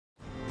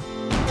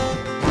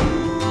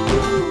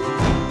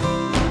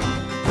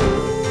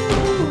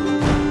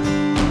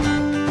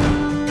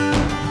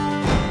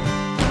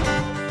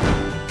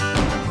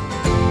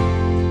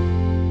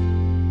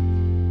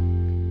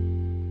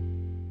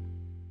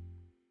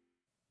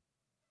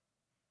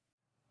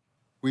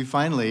we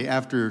finally,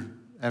 after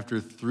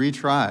 3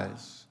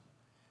 tries,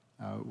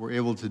 were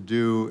able to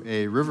do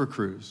a river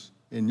cruise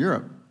in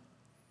Europe.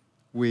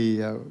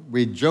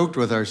 We joked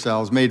with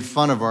ourselves, made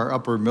fun of our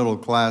upper middle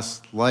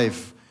class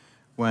life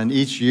when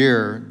each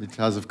year,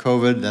 because of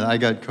COVID, then I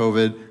got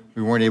COVID,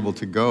 we weren't able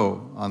to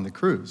go on the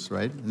cruise,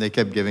 right? And they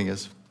kept giving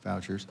us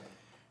vouchers.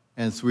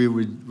 And so we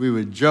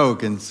would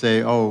joke and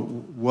say,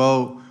 oh,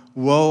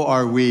 woe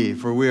are we,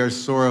 for we are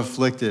sore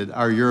afflicted.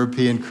 Our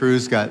European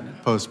cruise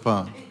got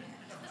postponed.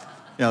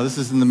 This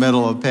is in the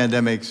middle of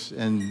pandemics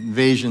and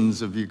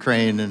invasions of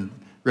Ukraine and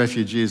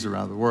refugees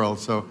around the world.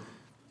 So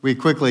we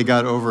quickly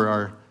got over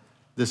our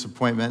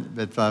disappointment,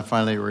 but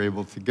finally were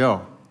able to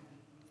go.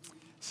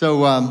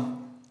 So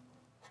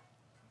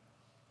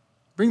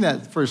bring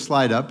that first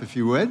slide up, if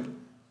you would.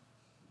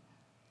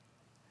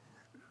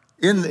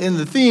 In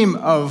the theme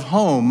of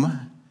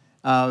home,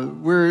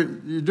 we're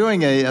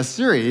doing a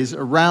series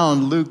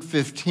around Luke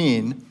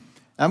 15.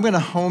 I'm going to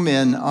home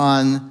in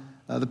on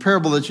the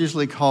parable that's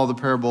usually called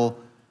the parable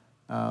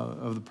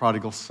of the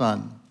Prodigal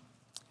Son.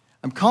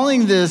 I'm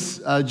calling this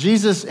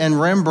Jesus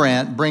and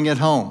Rembrandt Bring It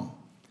Home.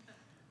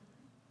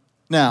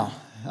 Now,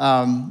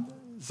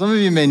 some of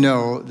you may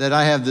know that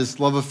I have this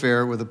love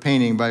affair with a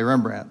painting by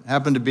Rembrandt. It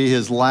happened to be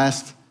his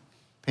last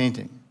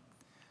painting.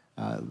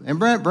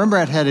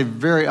 Rembrandt had a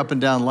very up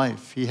and down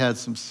life. He had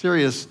some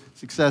serious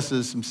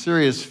successes, some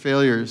serious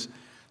failures,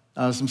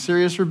 some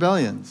serious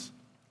rebellions.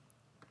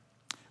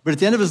 But at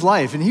the end of his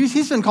life, and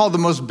he's been called the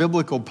most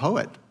biblical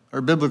poet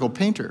or biblical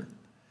painter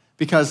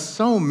because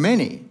so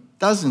many,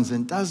 dozens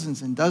and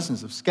dozens and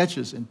dozens of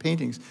sketches and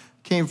paintings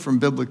came from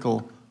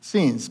biblical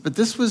scenes. But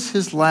this was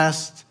his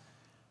last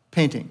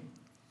painting.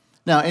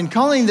 Now, in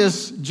calling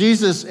this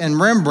Jesus and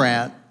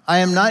Rembrandt, I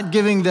am not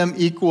giving them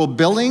equal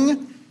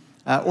billing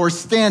or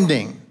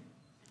standing,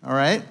 all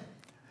right?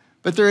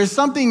 But there is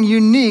something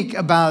unique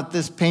about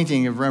this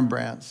painting of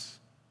Rembrandt's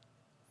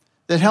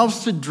that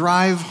helps to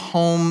drive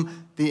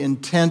home the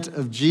intent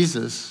of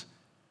Jesus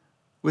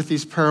with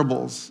these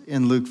parables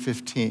in Luke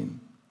 15.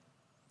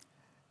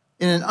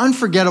 In an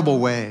unforgettable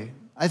way,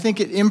 I think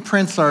it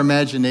imprints our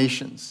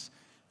imaginations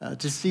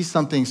to see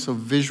something so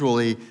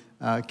visually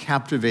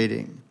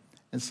captivating.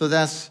 And so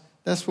that's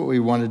what we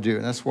want to do,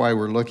 and that's why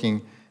we're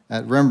looking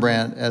at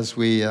Rembrandt as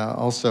we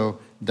also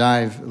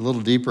dive a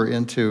little deeper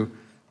into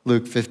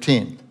Luke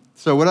 15.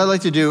 So what I'd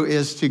like to do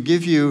is to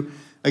give you,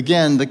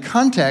 again, the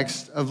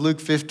context of Luke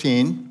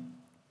 15,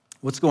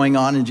 what's going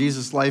on in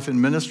Jesus' life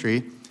and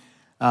ministry,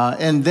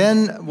 and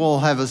then we'll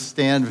have a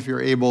stand, if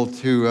you're able,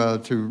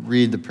 to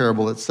read the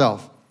parable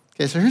itself.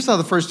 Okay, so here's how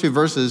the first 2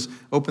 verses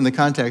open the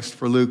context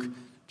for Luke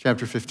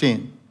chapter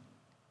 15.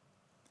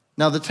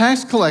 Now the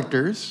tax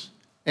collectors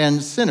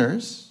and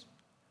sinners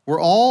were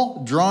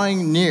all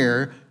drawing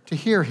near to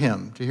hear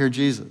him, to hear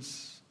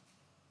Jesus.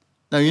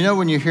 Now,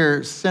 when you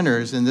hear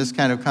sinners in this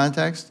kind of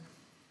context,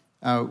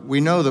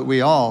 we know that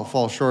we all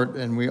fall short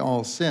and we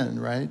all sin,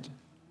 right?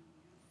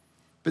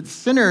 But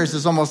sinners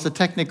is almost a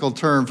technical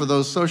term for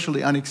those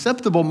socially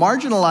unacceptable,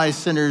 marginalized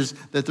sinners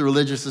that the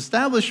religious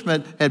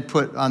establishment had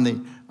put on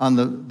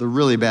the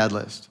really bad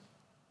list.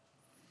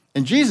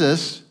 And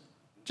Jesus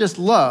just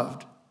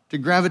loved to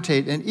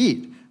gravitate and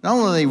eat, not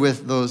only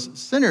with those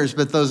sinners,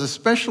 but those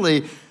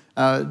especially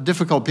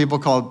difficult people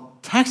called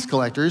tax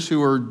collectors, who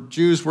were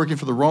Jews working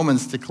for the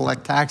Romans to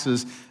collect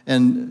taxes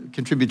and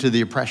contribute to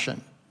the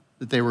oppression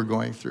that they were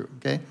going through,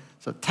 okay?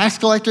 So tax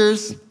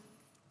collectors,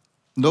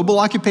 noble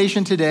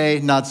occupation today,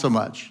 not so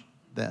much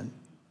then.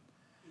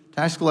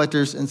 Tax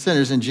collectors and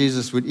sinners, and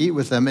Jesus would eat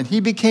with them, and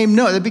it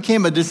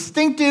became a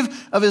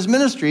distinctive of his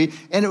ministry,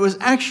 and it was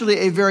actually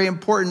a very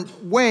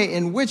important way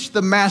in which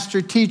the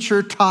master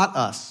teacher taught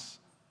us,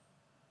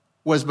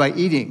 was by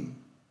eating,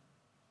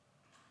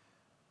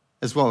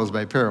 as well as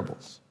by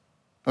parables.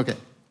 Okay.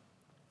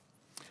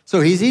 So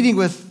he's eating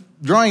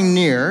drawing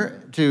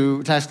near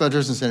to tax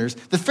collectors and sinners.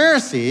 The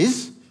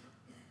Pharisees,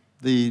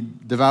 the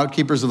devout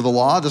keepers of the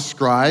law, the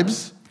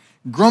scribes,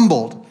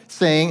 grumbled,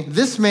 saying,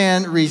 "This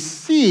man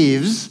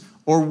receives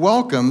or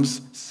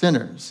welcomes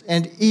sinners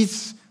and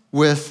eats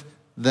with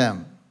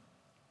them."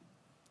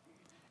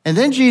 And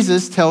then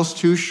Jesus tells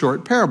 2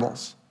 short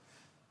parables.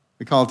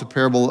 We call it the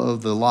parable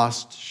of the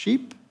lost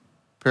sheep,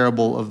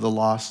 parable of the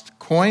lost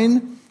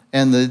coin,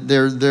 and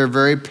they're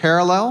very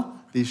parallel.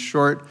 These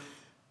short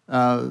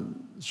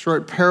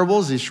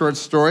parables, these short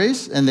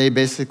stories, and they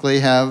basically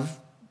have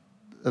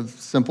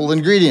simple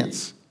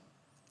ingredients.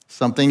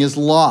 Something is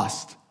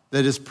lost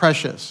that is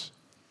precious.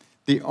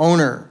 The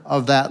owner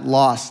of that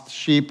lost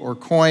sheep or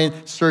coin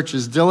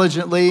searches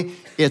diligently.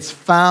 It's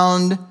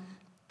found.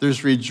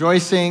 There's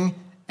rejoicing,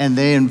 and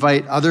they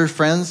invite other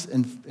friends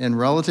and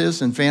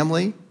relatives and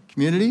family,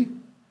 community,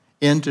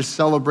 in to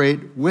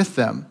celebrate with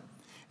them.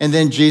 And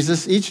then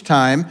Jesus each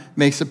time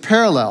makes a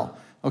parallel,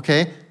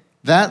 okay?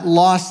 That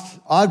lost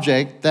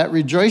object, that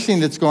rejoicing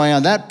that's going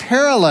on, that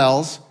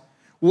parallels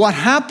what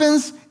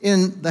happens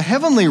in the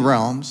heavenly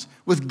realms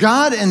with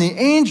God and the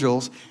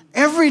angels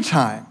every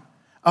time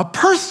a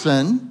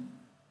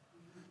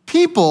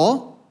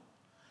people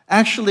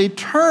actually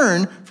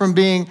turn from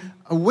being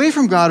away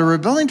from God or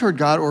rebelling toward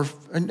God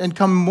and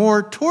come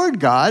more toward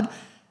God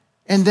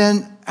and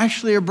then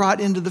actually are brought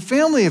into the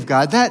family of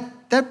God,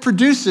 that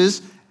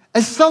produces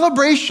a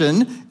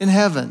celebration in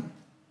heaven.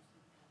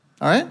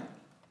 All right?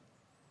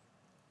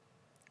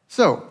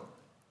 So,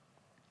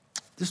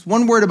 just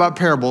one word about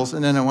parables,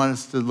 and then I want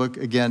us to look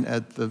again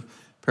at the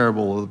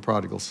parable of the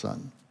prodigal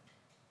son.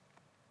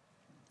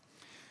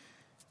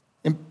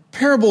 And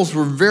parables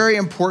were very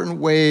important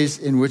ways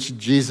in which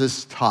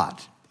Jesus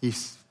taught. He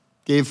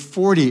gave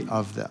 40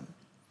 of them.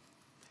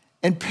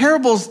 And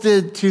parables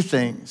did two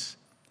things.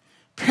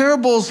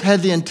 Parables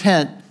had the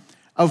intent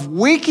of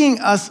waking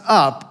us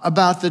up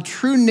about the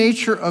true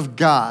nature of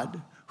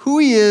God, who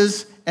he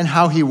is and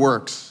how he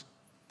works.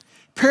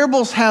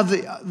 Parables have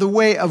the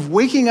way of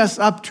waking us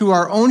up to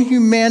our own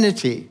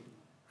humanity,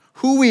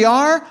 who we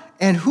are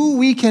and who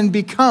we can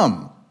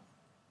become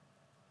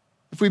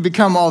if we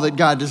become all that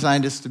God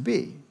designed us to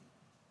be.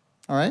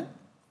 All right?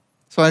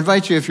 So I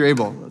invite you, if you're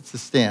able, to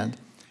stand.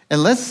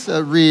 And let's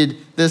read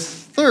this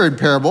third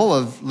parable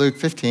of Luke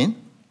 15.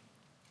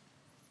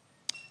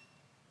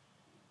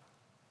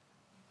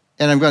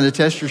 And I'm going to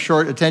test your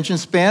short attention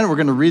span. We're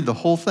going to read the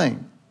whole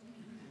thing.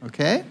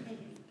 Okay?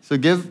 So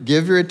give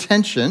your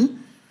attention.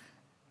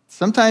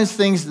 Sometimes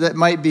things that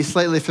might be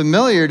slightly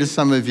familiar to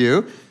some of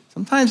you,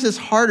 sometimes it's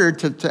harder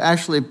to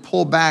actually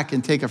pull back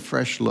and take a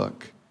fresh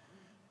look.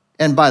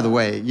 And by the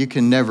way, you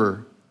can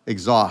never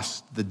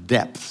exhaust the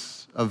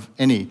depths of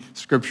any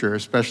scripture,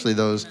 especially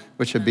those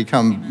which have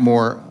become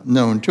more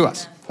known to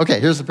us. Okay,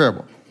 here's the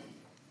parable.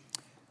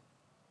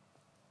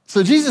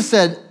 So Jesus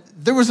said,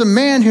 there was a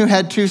man who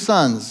had 2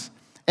 sons,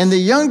 and the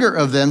younger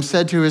of them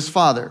said to his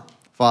father,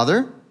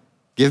 "Father,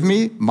 give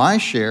me my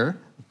share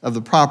of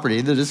the property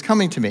that is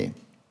coming to me."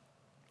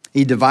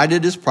 He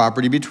divided his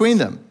property between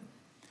them.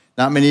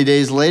 Not many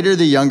days later,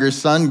 the younger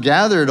son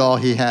gathered all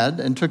he had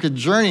and took a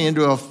journey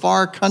into a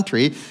far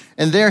country,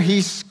 and there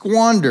he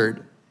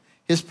squandered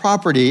his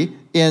property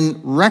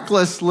in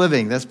reckless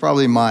living. That's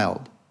probably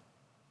mild.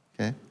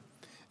 Okay?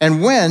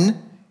 And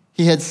when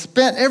he had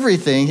spent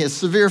everything, a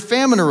severe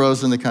famine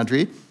arose in the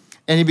country,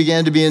 and he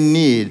began to be in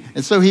need.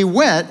 And so he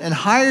went and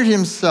hired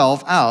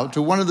himself out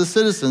to one of the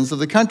citizens of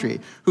the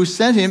country, who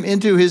sent him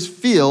into his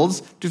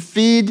fields to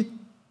feed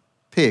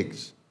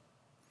pigs.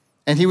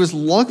 And he was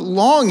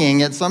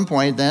longing at some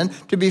point then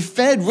to be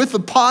fed with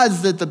the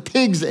pods that the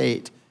pigs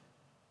ate.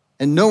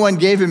 And no one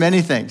gave him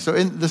anything. So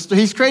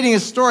he's creating a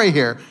story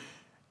here.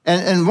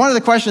 And one of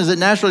the questions that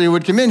naturally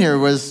would come in here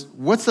was,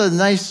 what's a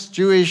nice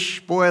Jewish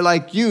boy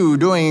like you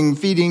doing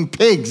feeding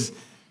pigs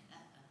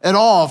at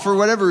all for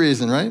whatever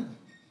reason, right?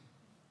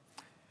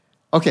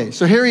 Okay,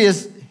 so here he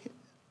is,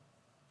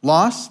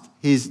 lost.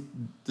 He's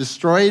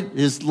destroyed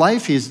his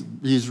life.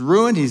 He's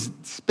ruined. He's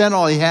spent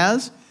all he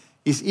has.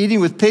 He's eating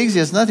with pigs. He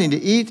has nothing to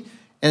eat.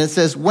 And it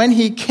says, when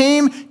he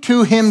came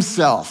to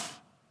himself,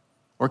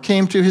 or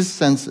came to his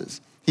senses,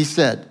 he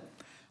said,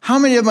 "How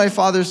many of my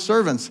father's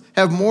servants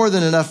have more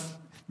than enough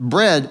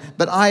bread,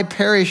 but I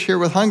perish here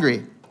with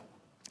hunger?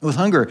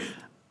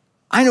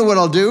 I know what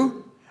I'll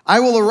do. I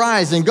will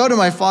arise and go to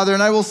my father,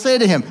 and I will say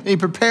to him," and he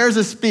prepares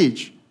a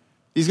speech.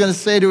 He's going to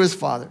say to his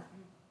father,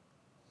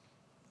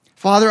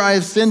 "Father, I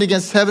have sinned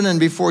against heaven and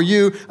before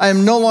you. I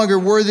am no longer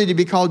worthy to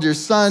be called your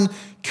son.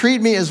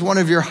 Treat me as one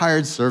of your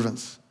hired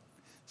servants."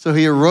 So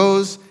he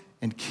arose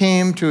and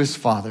came to his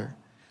father.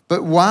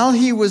 But while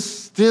he was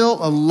still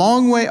a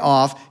long way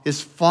off,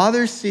 his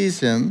father sees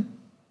him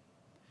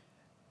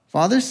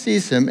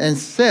and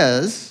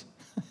says,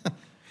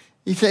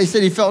 he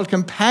said he felt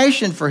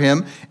compassion for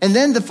him. And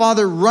then the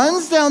father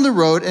runs down the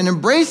road and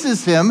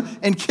embraces him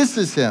and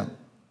kisses him.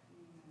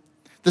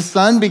 The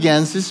son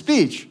begins his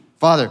speech.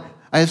 "Father,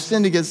 I have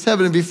sinned against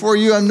heaven and before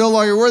you. I'm no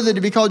longer worthy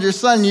to be called your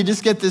son." And you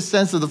just get this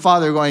sense of the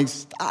father going,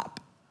 "Stop."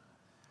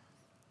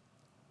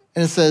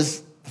 And it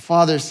says, the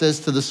father says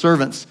to the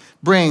servants,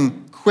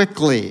 "Bring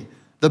quickly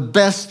the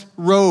best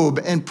robe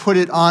and put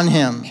it on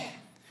him.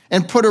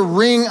 And put a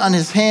ring on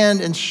his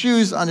hand and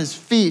shoes on his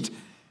feet.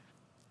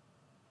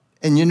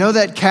 And you know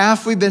that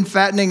calf we've been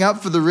fattening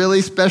up for the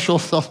really special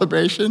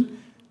celebration?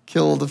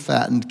 Kill the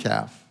fattened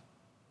calf.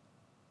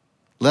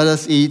 Let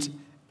us eat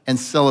and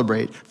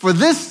celebrate. For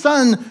this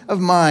son of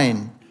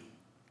mine,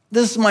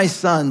 this my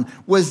son,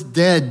 was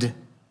dead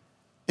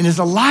and is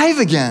alive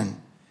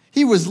again.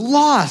 He was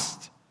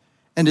lost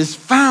and is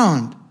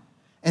found."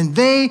 And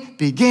they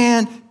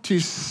began to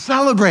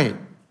celebrate.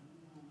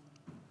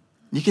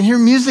 You can hear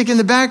music in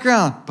the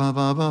background. Bum,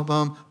 bum, bum,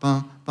 bum,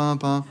 bum, bum,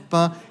 bum,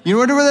 bum. You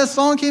wonder where that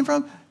song came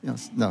from?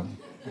 No.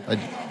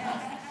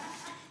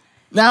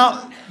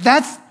 Now,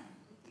 that's,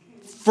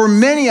 for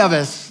many of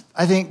us,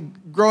 I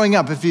think, growing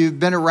up, if you've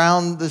been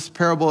around this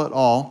parable at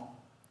all,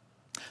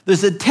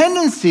 there's a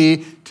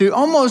tendency to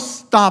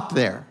almost stop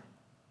there.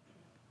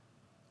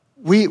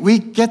 We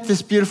get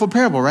this beautiful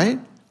parable, right?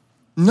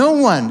 No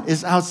one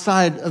is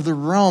outside of the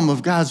realm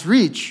of God's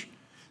reach.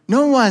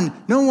 No one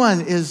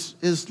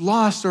is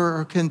lost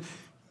or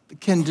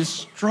can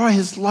destroy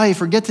his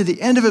life or get to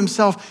the end of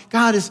himself.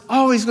 God is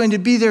always going to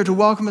be there to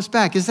welcome us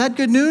back. Is that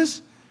good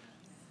news?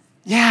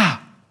 Yeah.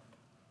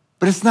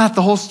 but it's not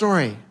the whole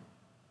story.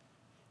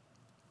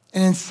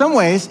 And in some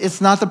ways,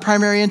 it's not the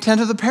primary intent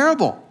of the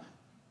parable.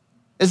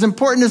 As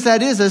important as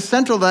that is, as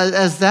central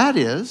as that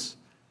is,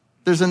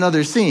 there's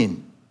another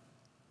scene.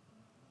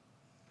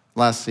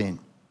 Last scene.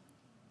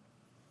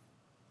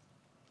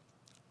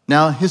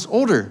 Now, his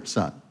older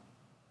son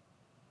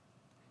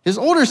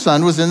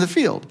was in the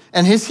field.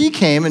 And as he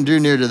came and drew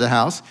near to the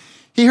house,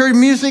 he heard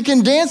music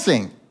and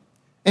dancing.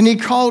 And he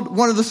called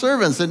one of the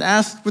servants and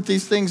asked what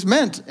these things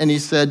meant. And he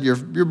said, your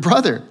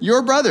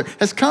brother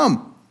has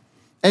come.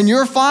 And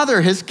your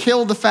father has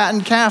killed the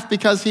fattened calf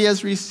because he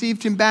has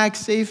received him back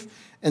safe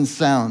and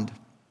sound.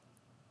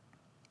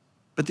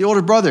 But the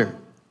older brother,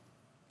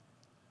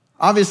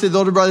 obviously the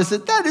older brother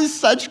said, that is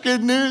such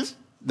good news.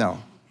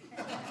 No.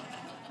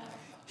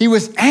 He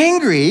was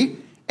angry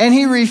and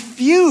he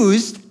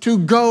refused to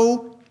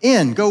go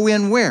in. Go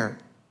in where?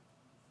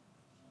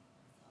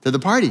 To the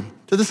party,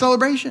 to the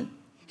celebration.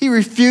 He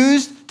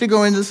refused to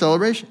go into the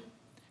celebration.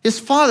 His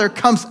father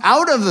comes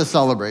out of the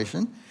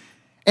celebration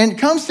and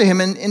comes to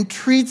him and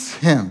entreats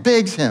him,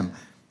 begs him.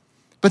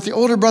 But the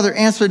older brother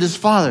answered his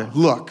father,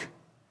 look,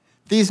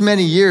 these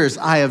many years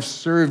I have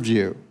served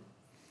you.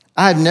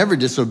 I have never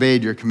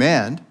disobeyed your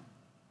command.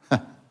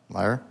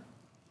 Liar.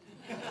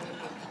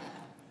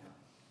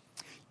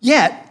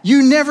 Yet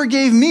you never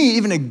gave me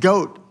even a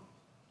goat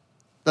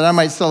that I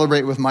might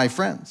celebrate with my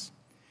friends.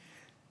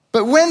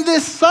 But when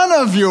this son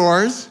of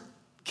yours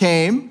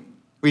came,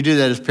 we do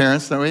that as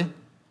parents, don't we?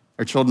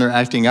 Our children are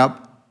acting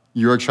up.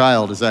 Your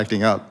child is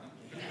acting up,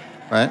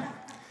 right?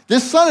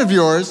 This son of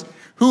yours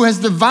who has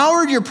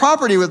devoured your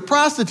property with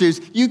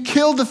prostitutes, you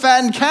killed the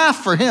fattened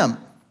calf for him.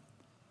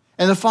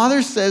 And the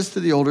father says to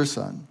the older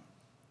son,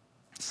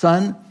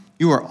 son,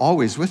 you are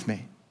always with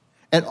me,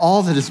 and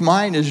all that is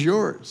mine is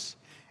yours.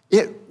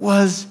 It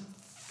was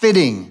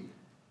fitting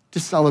to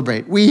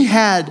celebrate. We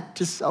had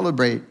to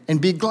celebrate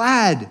and be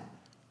glad.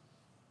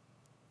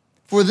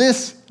 For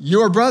this,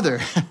 your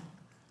brother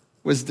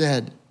was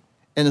dead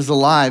and is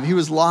alive. He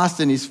was lost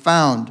and he's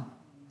found.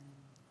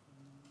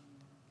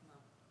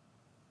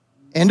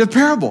 End of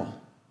parable.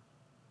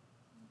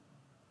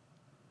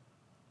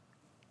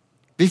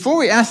 Before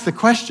we ask the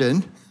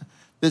question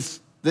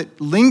that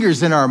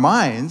lingers in our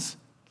minds,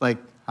 like,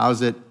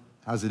 how's it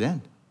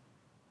end?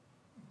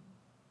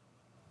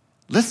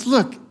 Let's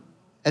look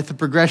at the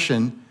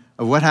progression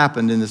of what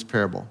happened in this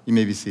parable. You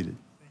may be seated.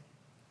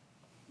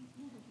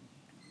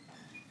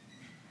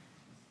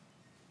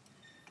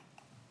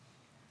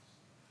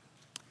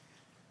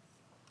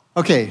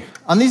 Okay,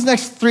 on these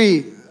next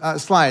three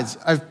slides,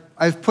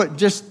 I've put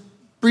just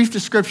brief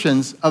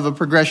descriptions of a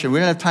progression. We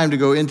don't have time to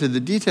go into the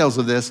details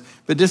of this,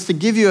 but just to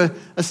give you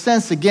a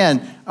sense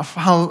again of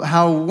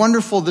how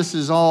wonderful this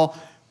is all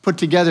put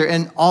together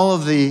and all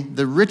of the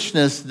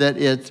richness that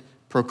it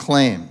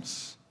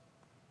proclaims.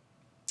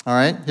 All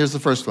right, here's the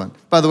first one.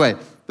 By the way,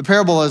 the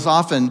parable has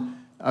often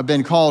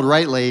been called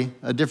rightly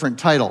a different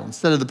title.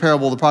 Instead of the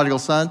parable of the prodigal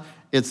son,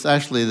 it's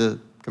actually the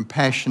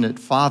compassionate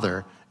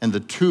father and the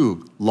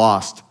two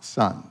lost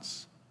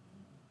sons.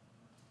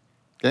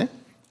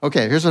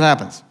 Okay, here's what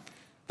happens.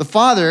 The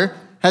father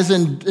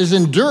is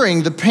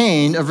enduring the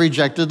pain of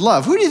rejected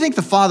love. Who do you think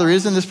the father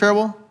is in this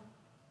parable?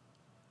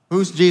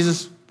 Who's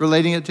Jesus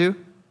relating it to?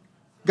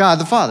 God,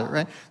 the father,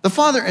 right? The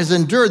father has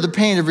endured the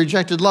pain of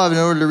rejected love in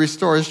order to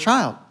restore his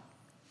child.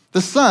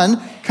 The son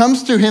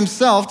comes to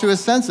himself, to his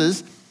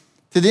senses,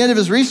 to the end of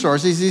his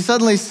resources. He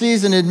suddenly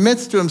sees and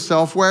admits to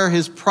himself where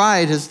his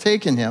pride has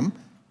taken him.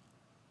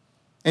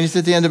 And he's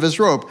at the end of his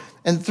rope.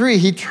 And 3,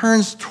 he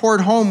turns toward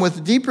home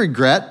with deep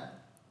regret.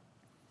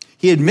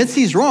 He admits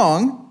he's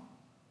wrong,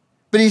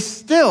 but he's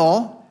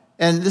still,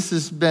 and this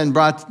has been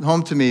brought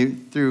home to me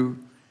through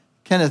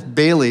Kenneth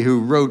Bailey, who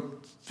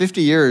wrote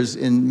 50 years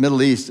in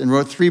Middle East and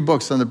wrote 3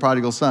 books on the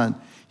prodigal son.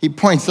 He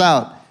points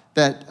out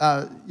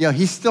that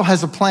he still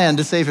has a plan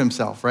to save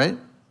himself, right?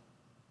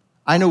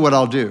 I know what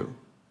I'll do.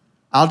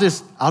 I'll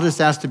just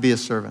ask to be a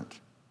servant.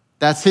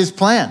 That's his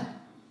plan.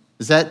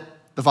 Is that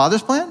the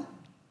father's plan?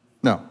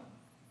 No.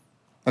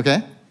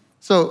 Okay?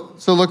 So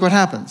look what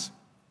happens.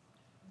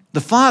 The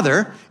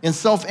father, in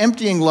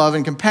self-emptying love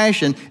and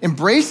compassion,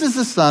 embraces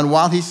the son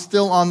while he's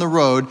still on the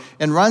road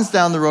and runs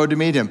down the road to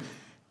meet him.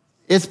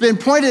 It's been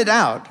pointed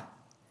out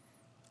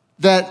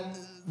that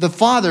the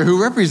father,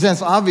 who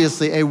represents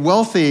obviously a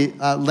wealthy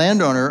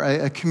landowner,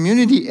 a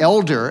community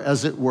elder,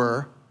 as it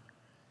were,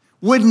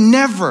 would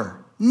never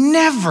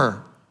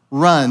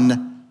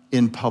run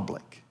in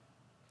public.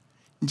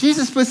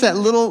 Jesus puts that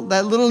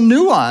little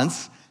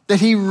nuance that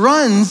he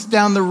runs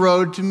down the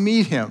road to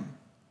meet him.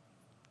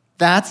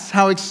 That's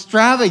how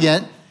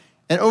extravagant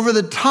and over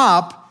the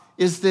top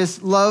is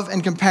this love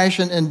and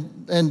compassion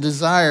and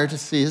desire to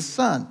see his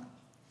son.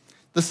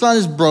 The son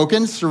is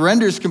broken,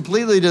 surrenders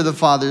completely to the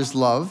father's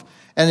love,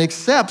 and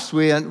accepts,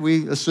 we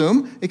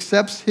assume,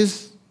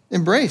 his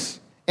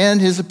embrace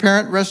and his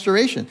apparent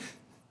restoration.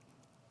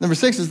 Number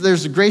 6 is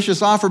there's a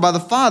gracious offer by the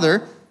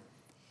father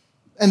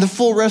and the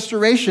full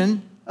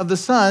restoration of the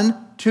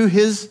son to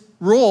his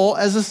role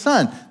as a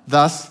son.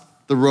 Thus,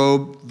 the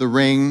robe, the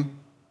ring,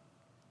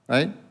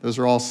 right? Those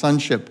are all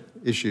sonship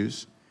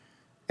issues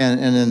and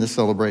in the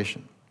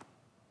celebration.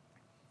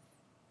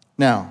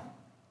 Now,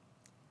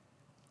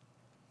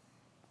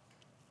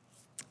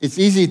 it's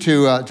easy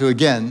to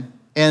again,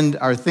 end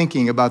our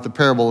thinking about the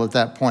parable at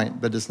that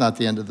point, but it's not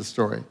the end of the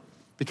story.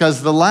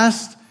 Because the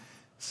last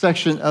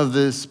section of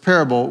this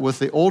parable, with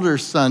the older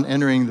son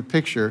entering the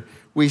picture,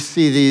 we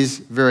see these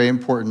very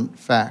important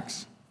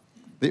facts.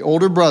 The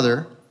older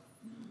brother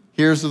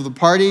hears of the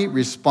party,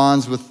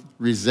 responds with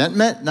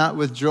resentment, not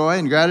with joy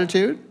and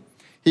gratitude.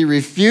 He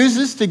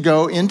refuses to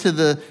go into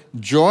the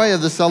joy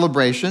of the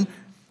celebration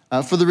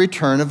for the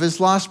return of his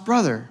lost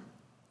brother.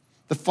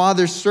 The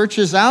father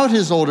searches out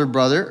his older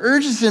brother,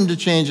 urges him to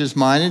change his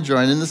mind and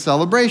join in the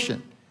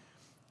celebration.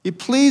 He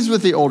pleads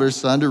with the older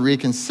son to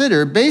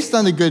reconsider based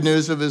on the good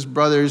news of his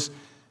brother's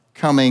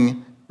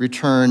coming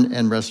return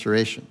and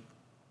restoration.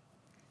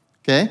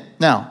 Okay,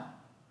 now,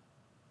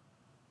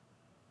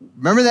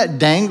 remember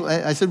that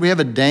I said we have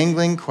a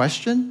dangling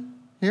question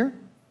here?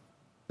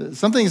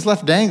 Something is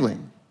left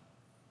dangling.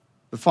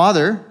 The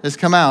father has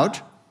come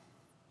out,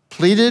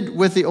 pleaded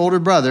with the older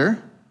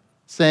brother,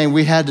 saying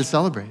we had to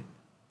celebrate.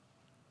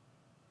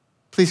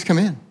 Please come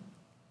in.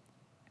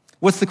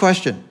 What's the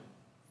question?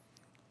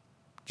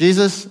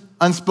 Jesus'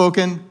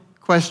 unspoken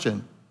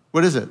question.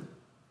 What is it?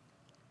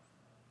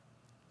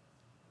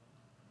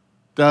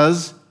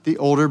 Does the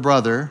older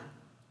brother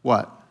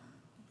what?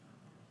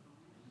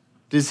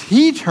 Does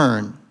he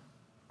turn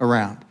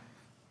around?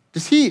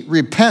 Does he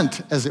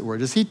repent, as it were?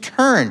 Does he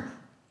turn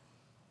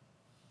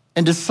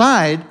and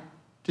decide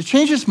to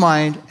change his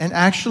mind and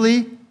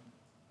actually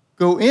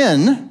go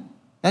in,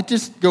 not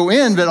just go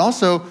in, but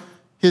also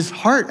his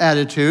heart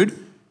attitude,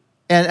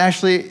 and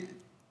actually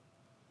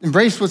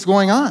embrace what's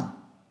going on,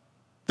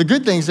 the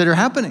good things that are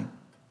happening,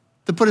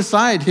 to put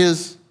aside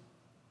his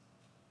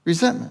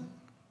resentment?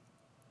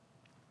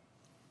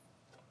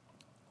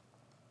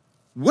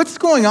 What's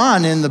going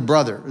on in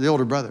the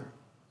older brother?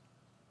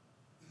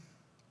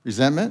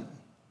 Resentment,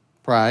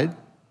 pride,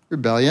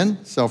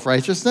 rebellion,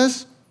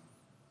 self-righteousness.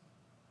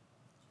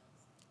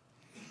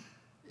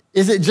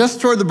 Is it just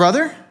toward the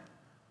brother?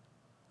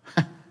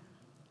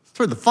 It's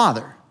toward the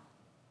father.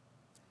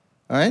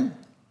 All right?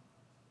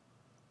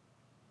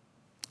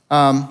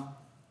 I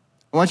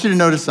want you to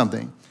notice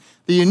something.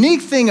 The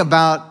unique thing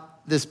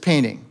about this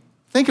painting,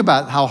 think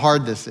about how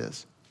hard this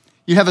is.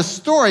 You have a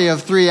story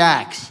of 3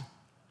 acts,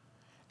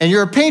 and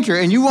you're a painter,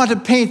 and you want to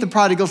paint the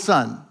prodigal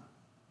son.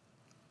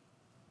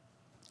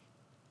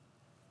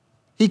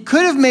 He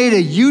could have made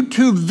a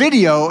YouTube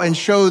video and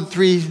showed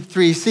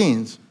three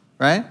scenes,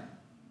 right?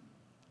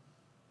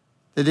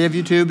 Did they have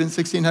YouTube in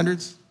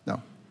 1600s?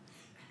 No.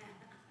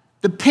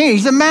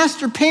 He's a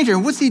master painter,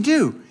 and what's he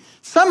do?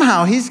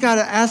 Somehow he's got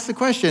to ask the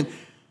question,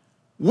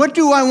 what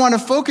do I want to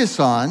focus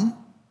on?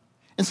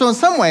 And so in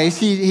some ways,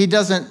 he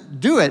doesn't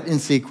do it in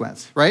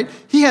sequence, right?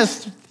 He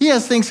has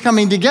things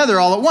coming together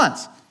all at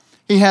once.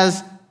 He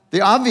has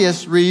the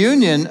obvious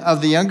reunion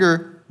of the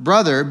younger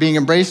brother being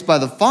embraced by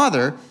the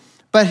father,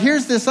 but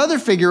here's this other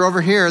figure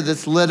over here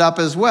that's lit up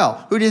as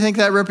well. Who do you think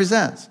that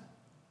represents?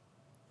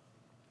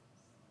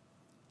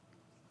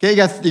 Okay,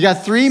 you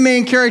got 3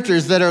 main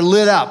characters that are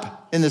lit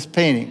up in this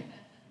painting.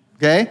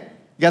 Okay?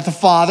 You got the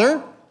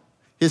father.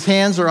 His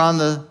hands are on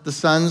the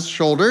son's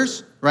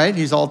shoulders, right?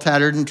 He's all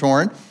tattered and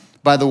torn.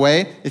 By the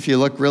way, if you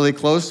look really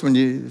close,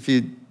 if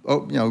you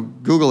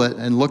Google it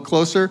and look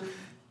closer,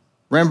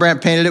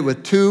 Rembrandt painted it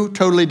with 2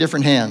 totally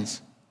different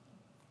hands.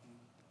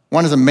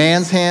 One is a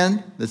man's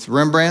hand, that's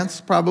Rembrandt's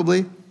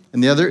probably,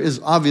 and the other is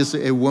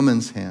obviously a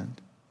woman's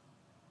hand.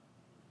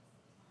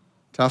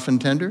 Tough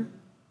and tender?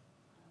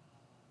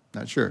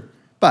 Not sure.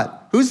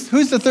 But who's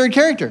the third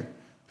character?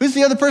 Who's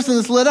the other person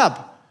that's lit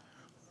up?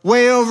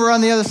 Way over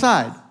on the other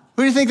side.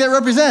 Who do you think that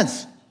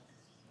represents?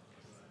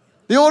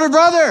 The older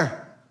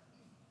brother.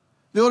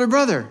 The older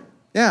brother.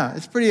 Yeah,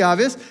 it's pretty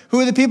obvious.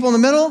 Who are the people in the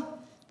middle?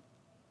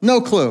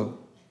 No clue.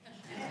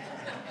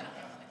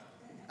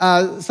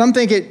 Some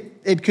think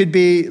it could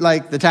be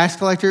like the tax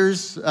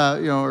collectors,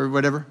 or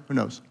whatever. Who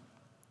knows?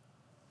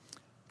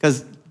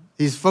 Because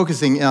he's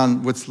focusing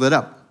on what's lit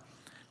up.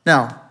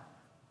 Now,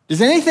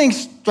 does anything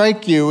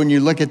strike you when you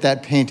look at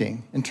that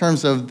painting in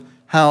terms of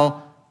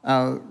how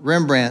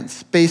Rembrandt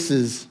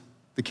spaces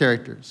the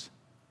characters?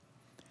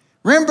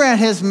 Rembrandt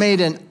has made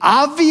an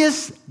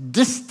obvious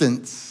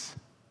distance,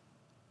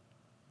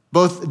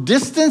 both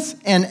distance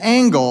and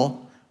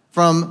angle,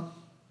 from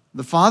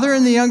the father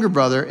and the younger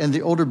brother and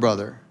the older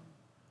brother.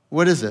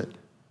 What is it?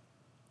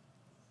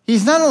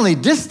 He's not only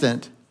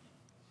distant,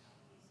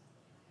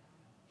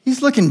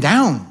 he's looking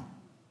down.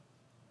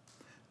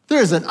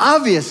 There is an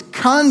obvious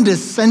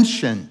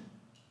condescension,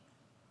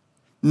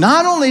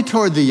 not only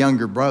toward the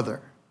younger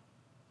brother,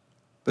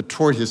 but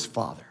toward his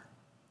father.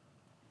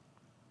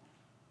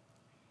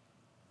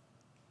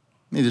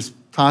 Let me just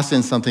toss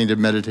in something to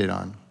meditate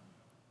on. Do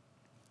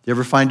you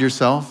ever find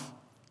yourself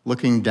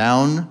looking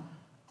down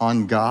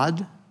on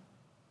God,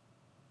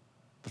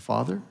 the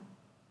Father?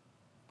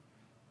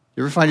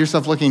 You ever find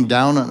yourself looking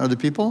down on other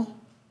people?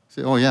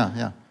 Say, oh,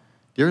 yeah.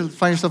 Do you ever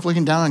find yourself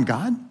looking down on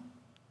God?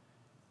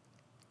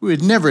 We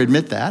would never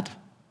admit that.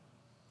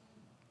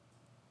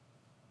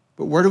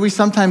 But where do we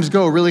sometimes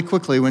go really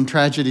quickly when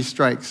tragedy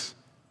strikes,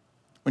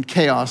 when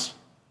chaos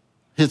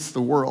hits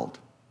the world?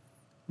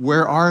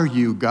 Where are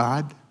you,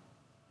 God?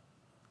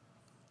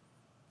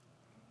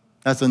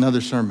 That's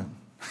another sermon.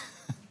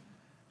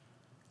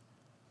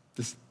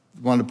 Just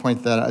wanted to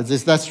point that out.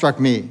 That struck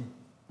me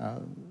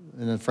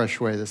in a fresh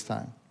way this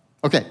time.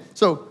 Okay,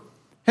 so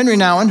Henry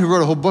Nouwen, who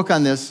wrote a whole book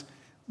on this,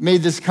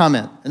 made this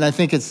comment, and I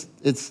think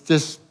it's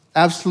just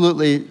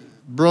absolutely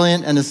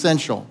brilliant and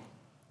essential.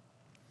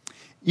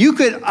 You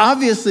could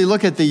obviously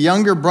look at the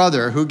younger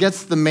brother who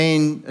gets the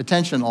main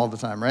attention all the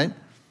time, right?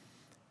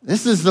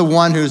 This is the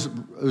one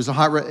who's a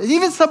hot read.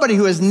 Even somebody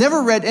who has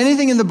never read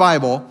anything in the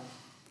Bible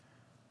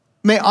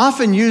may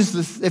often use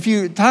this. If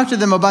you talk to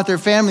them about their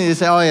family, they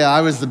say, oh yeah,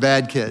 I was the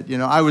bad kid.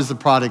 I was the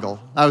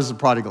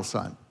prodigal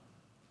son.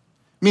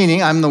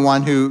 Meaning I'm the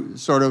one who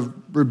sort of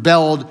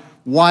rebelled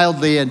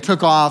wildly and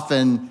took off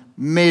and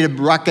made a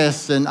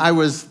ruckus, and I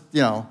was,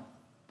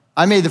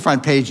 I made the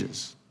front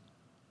pages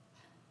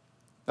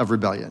of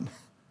rebellion.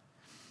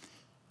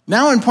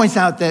 Nouwen points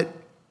out that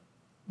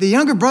the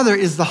younger brother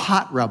is the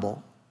hot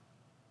rebel.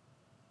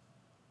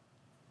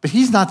 But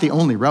he's not the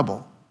only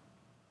rebel.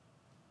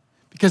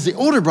 Because the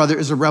older brother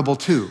is a rebel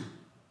too.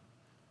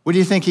 What do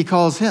you think he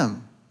calls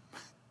him?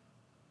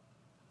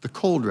 The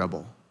cold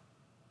rebel.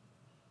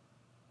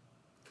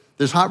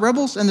 There's hot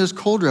rebels and there's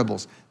cold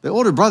rebels. The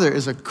older brother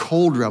is a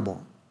cold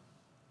rebel,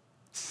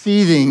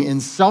 seething in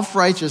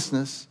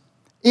self-righteousness,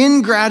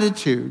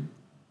 ingratitude,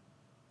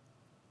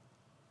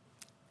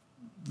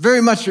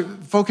 very much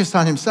focused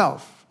on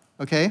himself,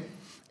 okay?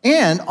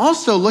 And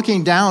also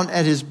looking down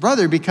at his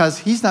brother because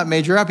he's not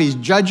measured up. He's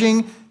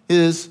judging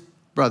his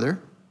brother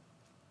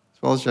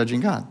as well as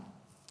judging God,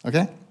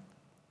 okay?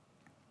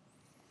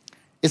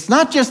 It's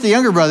not just the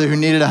younger brother who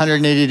needed a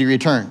 180-degree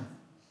turn.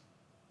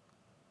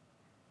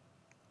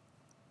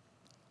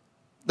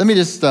 Let me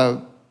just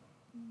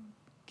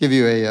give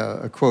you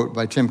a quote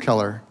by Tim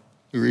Keller,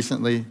 who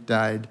recently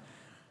died,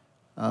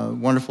 a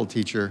wonderful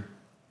teacher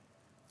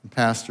and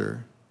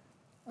pastor.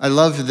 I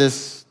love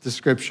this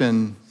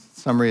description,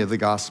 summary of the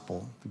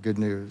gospel, the good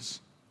news.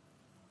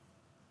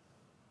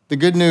 The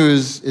good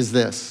news is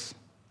this: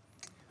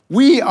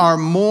 we are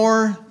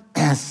more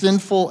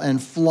sinful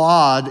and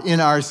flawed in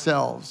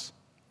ourselves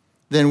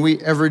than we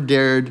ever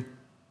dared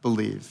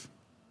believe.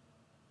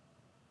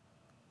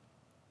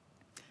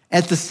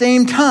 At the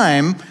same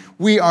time,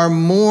 we are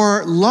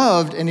more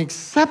loved and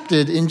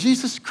accepted in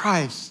Jesus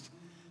Christ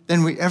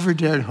than we ever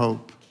dared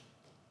hope.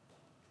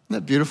 Isn't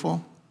that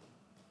beautiful?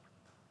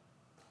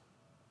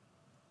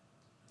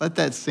 Let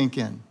that sink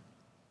in.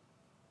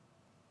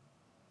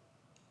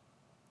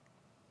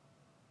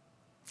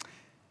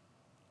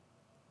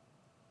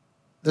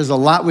 There's a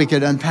lot we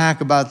could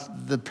unpack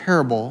about the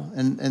parable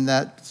and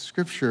that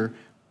scripture,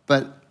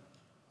 but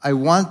I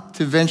want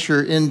to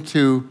venture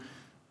into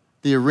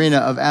the arena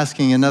of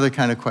asking another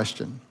kind of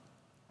question.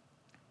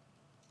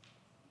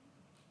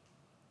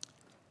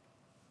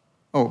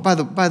 Oh, by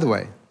the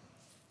way,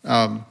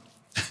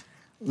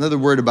 another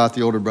word about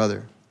the older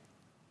brother.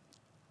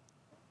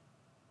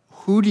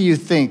 Who do you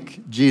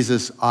think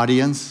Jesus'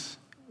 audience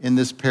in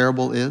this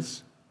parable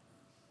is?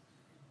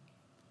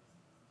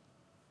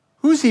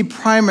 Who's he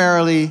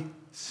primarily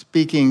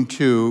speaking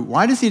to?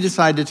 Why does he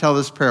decide to tell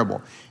this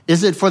parable?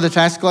 Is it for the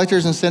tax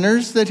collectors and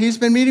sinners that he's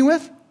been meeting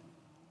with?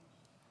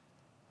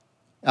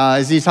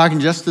 Is he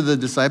talking just to the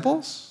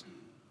disciples?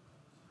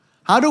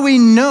 How do we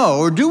know,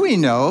 or do we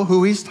know,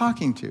 who he's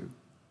talking to?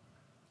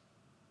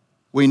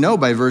 We know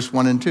by verse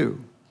 1 and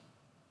 2.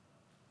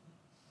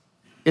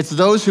 It's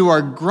those who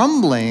are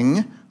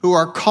grumbling, who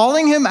are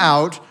calling him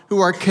out,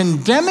 who are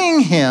condemning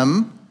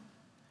him.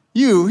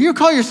 You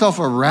call yourself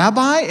a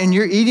rabbi and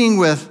you're eating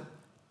with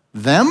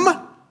them?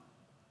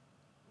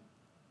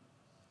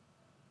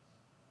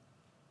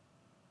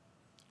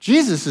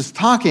 Jesus is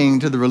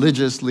talking to the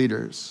religious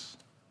leaders.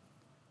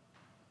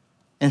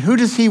 And who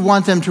does he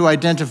want them to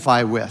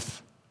identify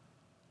with?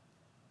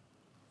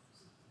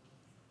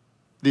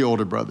 The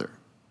older brother.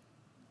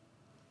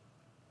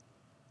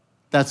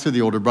 That's who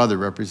the older brother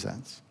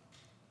represents.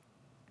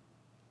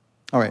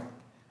 All right.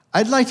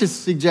 I'd like to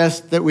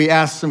suggest that we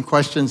ask some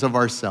questions of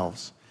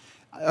ourselves,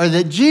 or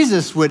that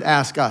Jesus would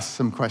ask us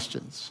some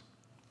questions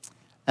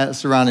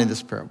surrounding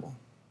this parable.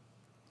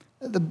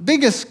 The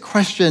biggest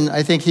question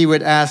I think he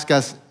would ask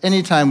us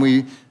anytime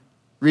we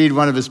read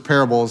one of his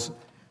parables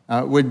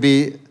would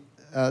be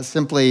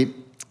simply,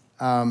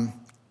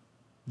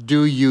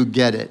 do you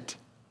get it?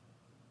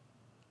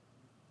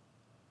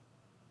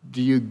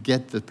 Do you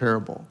get the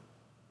parable?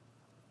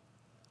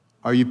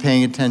 Are you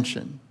paying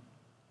attention?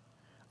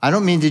 I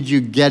don't mean did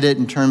you get it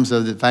in terms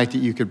of the fact that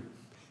you could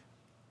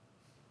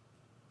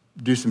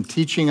do some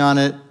teaching on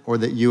it, or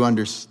that you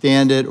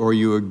understand it, or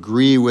you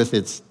agree with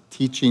its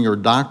teaching or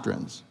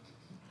doctrines.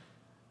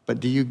 But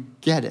do you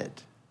get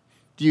it?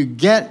 Do you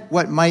get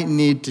what might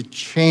need to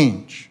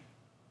change?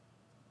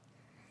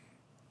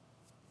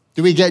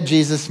 Do we get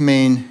Jesus'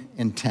 main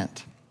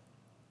intent?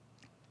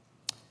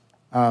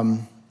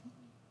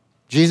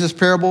 Jesus'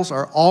 parables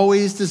are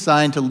always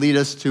designed to lead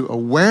us to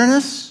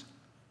awareness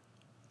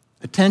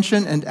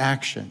attention and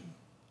action.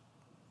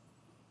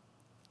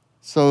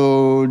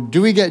 So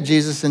do we get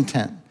Jesus'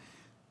 intent?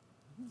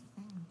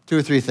 2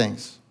 or 3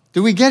 things.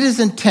 Do we get his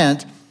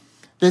intent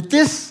that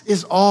this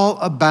is all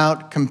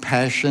about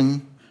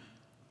compassion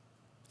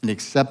and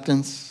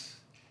acceptance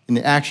in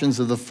the actions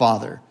of the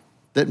Father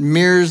that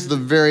mirrors the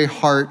very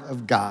heart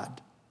of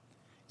God,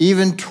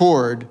 even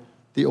toward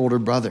the older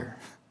brother?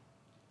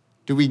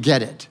 Do we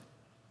get it?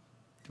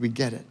 Do we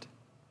get it?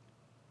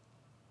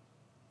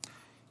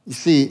 You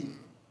see,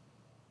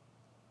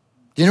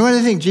 do you know what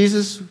I think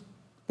Jesus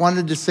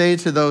wanted to say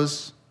to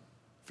those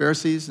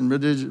Pharisees and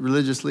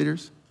religious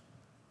leaders?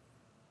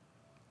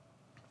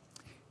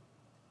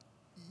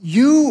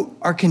 You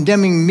are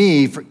condemning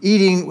me for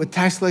eating with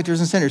tax collectors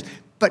and sinners.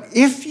 But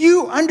if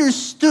you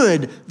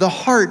understood the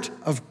heart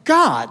of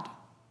God,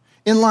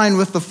 in line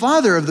with the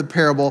father of the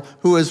parable,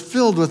 who is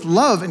filled with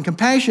love and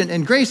compassion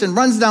and grace and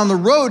runs down the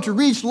road to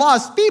reach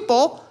lost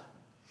people,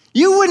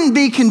 you wouldn't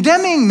be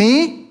condemning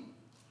me.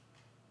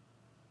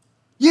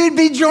 You'd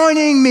be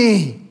joining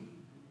me.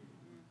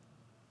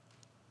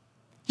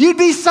 You'd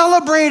be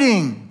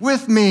celebrating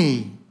with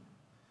me,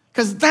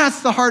 because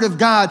that's the heart of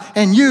God,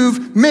 and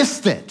you've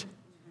missed it.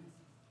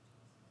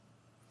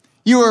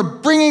 You are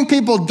bringing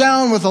people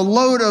down with a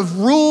load of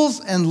rules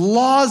and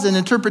laws and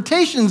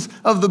interpretations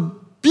of the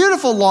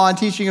beautiful law and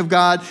teaching of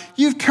God.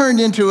 You've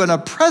turned into an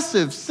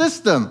oppressive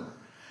system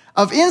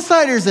of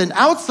insiders and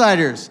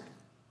outsiders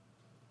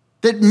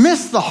that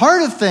miss the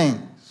heart of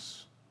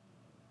things.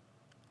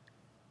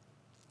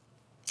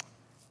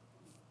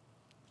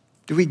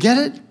 Do we get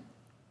it?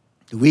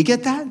 Do we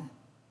get that?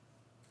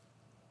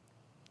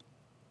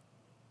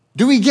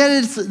 Do we get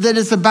it that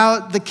it's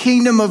about the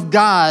kingdom of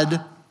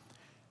God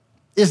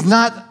is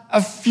not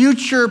a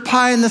future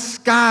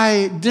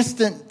pie-in-the-sky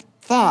distant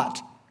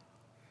thought?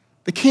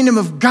 The kingdom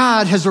of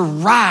God has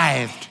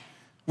arrived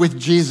with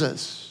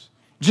Jesus.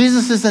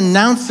 Jesus is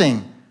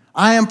announcing,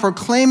 I am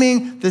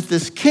proclaiming that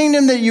this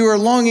kingdom that you are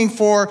longing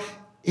for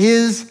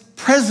is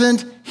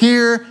present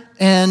here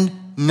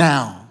and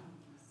now.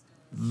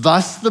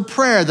 Thus the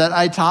prayer that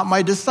I taught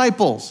my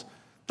disciples,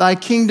 thy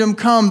kingdom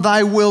come,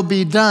 thy will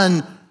be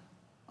done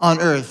on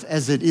earth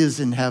as it is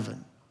in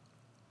heaven.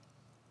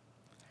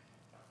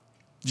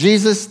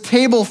 Jesus'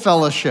 table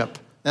fellowship,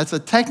 that's a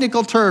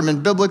technical term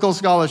in biblical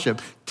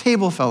scholarship,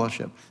 table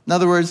fellowship. In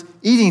other words,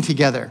 eating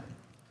together.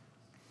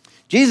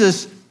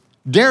 Jesus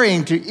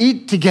daring to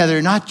eat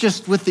together, not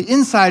just with the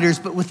insiders,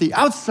 but with the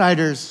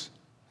outsiders,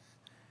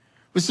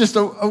 was just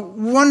a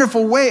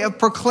wonderful way of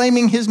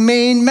proclaiming his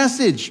main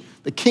message.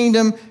 The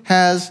kingdom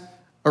has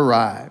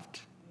arrived.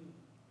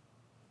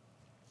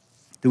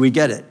 Do we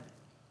get it?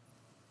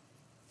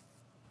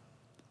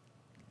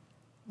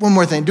 One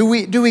more thing. Do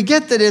we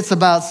get that it's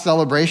about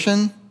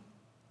celebration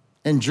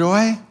and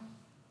joy?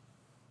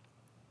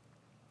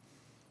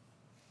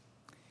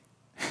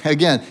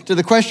 Again, to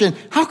the question,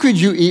 how could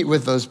you eat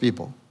with those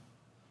people?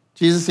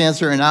 Jesus'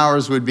 answer in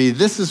ours would be,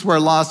 this is where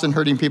lost and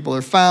hurting people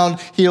are found,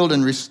 healed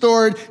and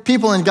restored,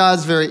 people in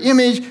God's very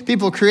image,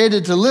 people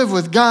created to live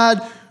with God.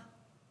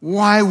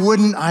 Why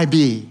wouldn't I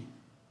be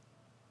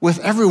with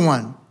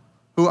everyone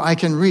who I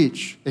can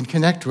reach and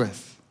connect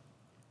with?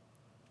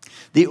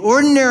 The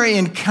ordinary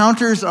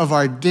encounters of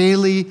our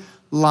daily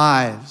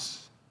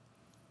lives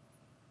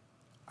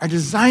are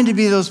designed to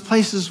be those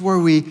places where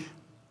we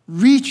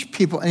reach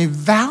people and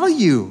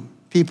value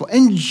people,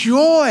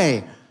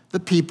 enjoy the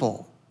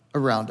people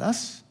around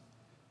us,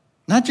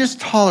 not just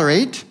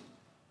tolerate,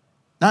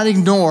 not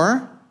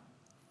ignore,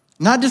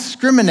 not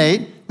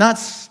discriminate, not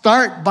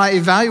start by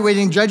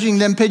evaluating, judging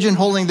them,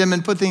 pigeonholing them,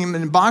 and putting them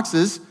in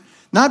boxes,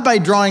 not by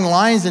drawing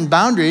lines and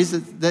boundaries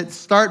that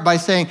start by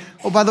saying,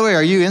 oh, by the way,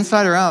 are you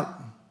inside or out?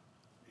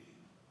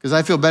 Because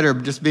I feel better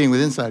just being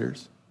with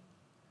insiders.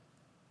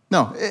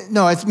 No,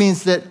 it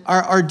means that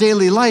our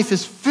daily life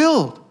is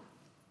filled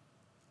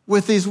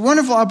with these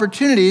wonderful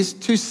opportunities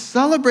to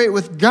celebrate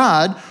with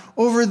God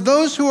over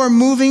those who are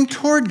moving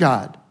toward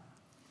God.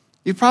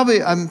 You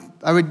probably,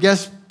 I would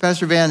guess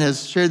Pastor Van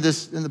has shared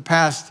this in the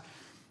past,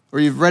 or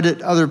you've read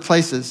it other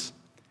places.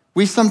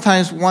 We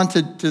sometimes want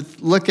to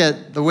look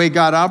at the way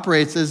God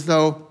operates as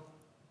though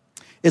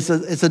it's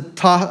a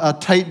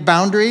tight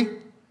boundary,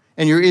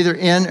 and you're either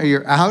in or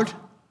you're out.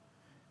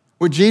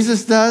 What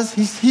Jesus does,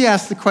 he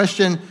asks the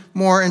question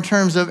more in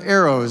terms of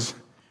arrows.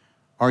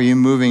 Are you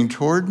moving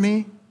toward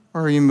me,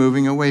 or are you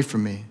moving away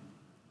from me?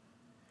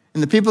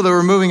 And the people that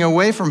were moving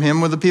away from him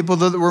were the people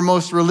that were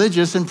most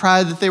religious and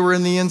proud that they were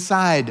in the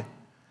inside.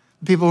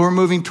 The people who were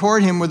moving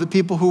toward him were the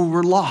people who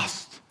were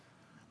lost,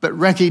 but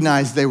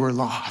recognized they were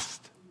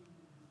lost,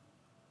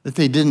 that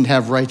they didn't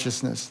have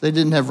righteousness. They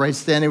didn't have right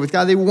standing with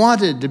God. They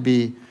wanted to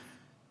be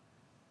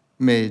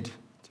made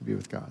to be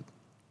with God.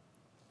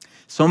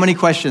 So many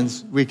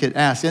questions we could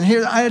ask. And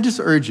here, I just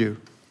urge you,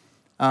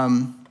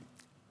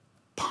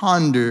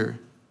 ponder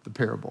the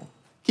parable.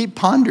 Keep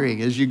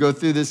pondering as you go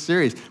through this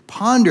series.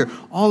 Ponder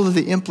all of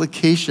the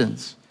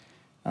implications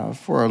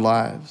for our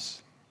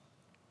lives.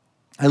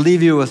 I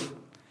leave you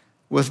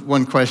with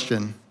one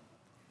question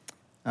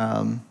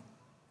that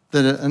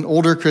an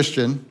older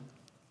Christian,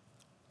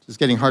 It's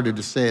getting harder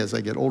to say as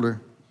I get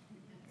older.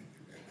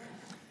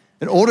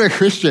 An older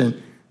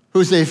Christian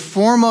who's a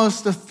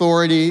foremost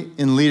authority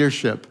in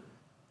leadership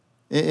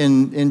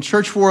in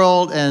church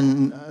world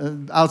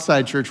and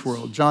outside church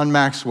world, John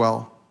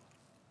Maxwell.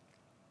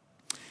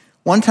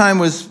 One time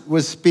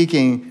was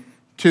speaking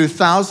to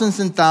thousands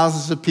and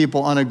thousands of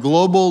people on a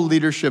global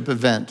leadership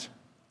event.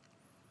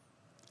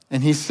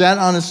 And he sat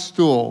on a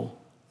stool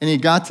and he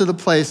got to the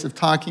place of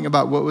talking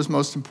about what was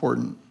most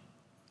important.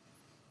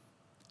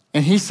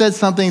 And he said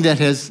something that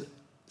has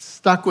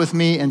stuck with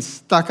me and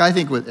stuck, I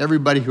think, with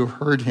everybody who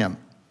heard him.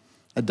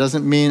 That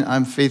doesn't mean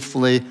I'm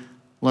faithfully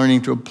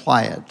learning to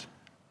apply it.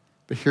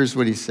 But here's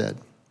what he said.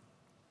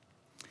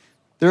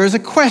 There is a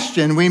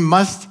question we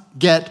must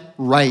get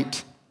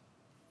right.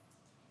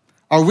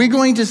 Are we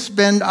going to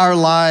spend our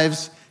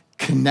lives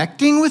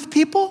connecting with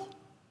people?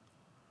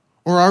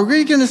 Or are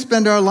we going to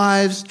spend our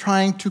lives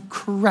trying to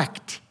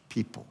correct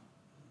people?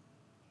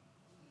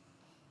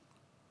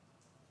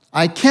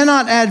 I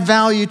cannot add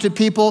value to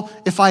people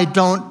if I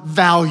don't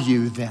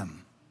value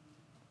them.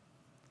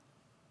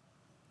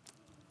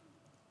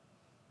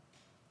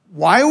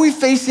 Why are we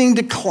facing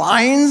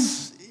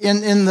declines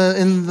in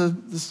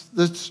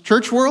the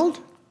church world?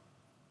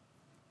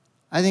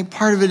 I think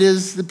part of it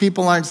is that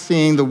people aren't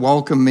seeing the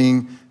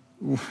welcoming,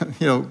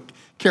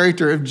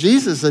 character of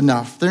Jesus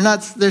enough.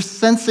 They're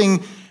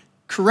sensing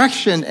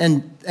correction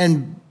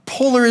and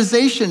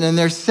polarization, and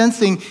they're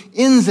sensing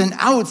ins and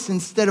outs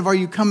instead of are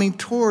you coming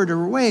toward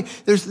or away.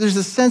 There's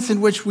a sense in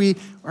which we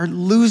are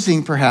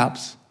losing,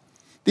 perhaps,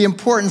 the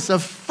importance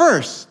of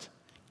first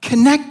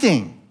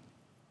connecting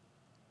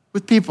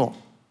with people.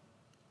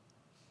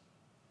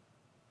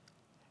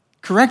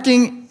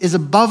 Correcting is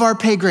above our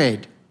pay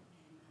grade,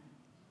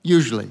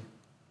 usually,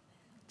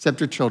 except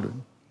your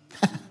children.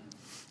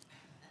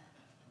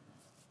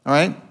 All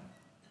right?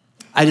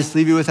 I just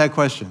leave you with that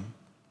question.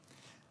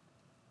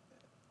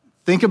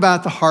 Think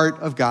about the heart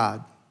of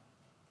God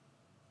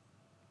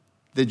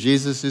that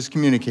Jesus is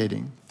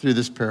communicating through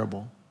this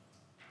parable.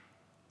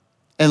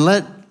 And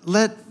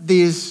let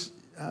these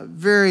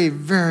very,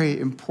 very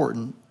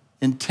important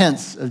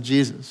intents of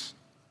Jesus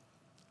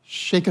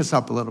shake us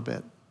up a little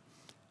bit.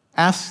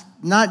 Ask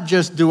not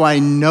just, do I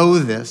know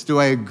this? Do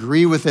I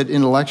agree with it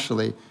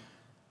intellectually?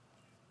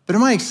 But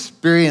am I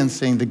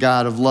experiencing the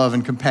God of love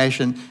and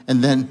compassion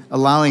and then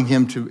allowing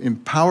him to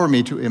empower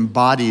me to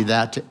embody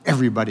that to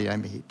everybody I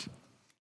meet?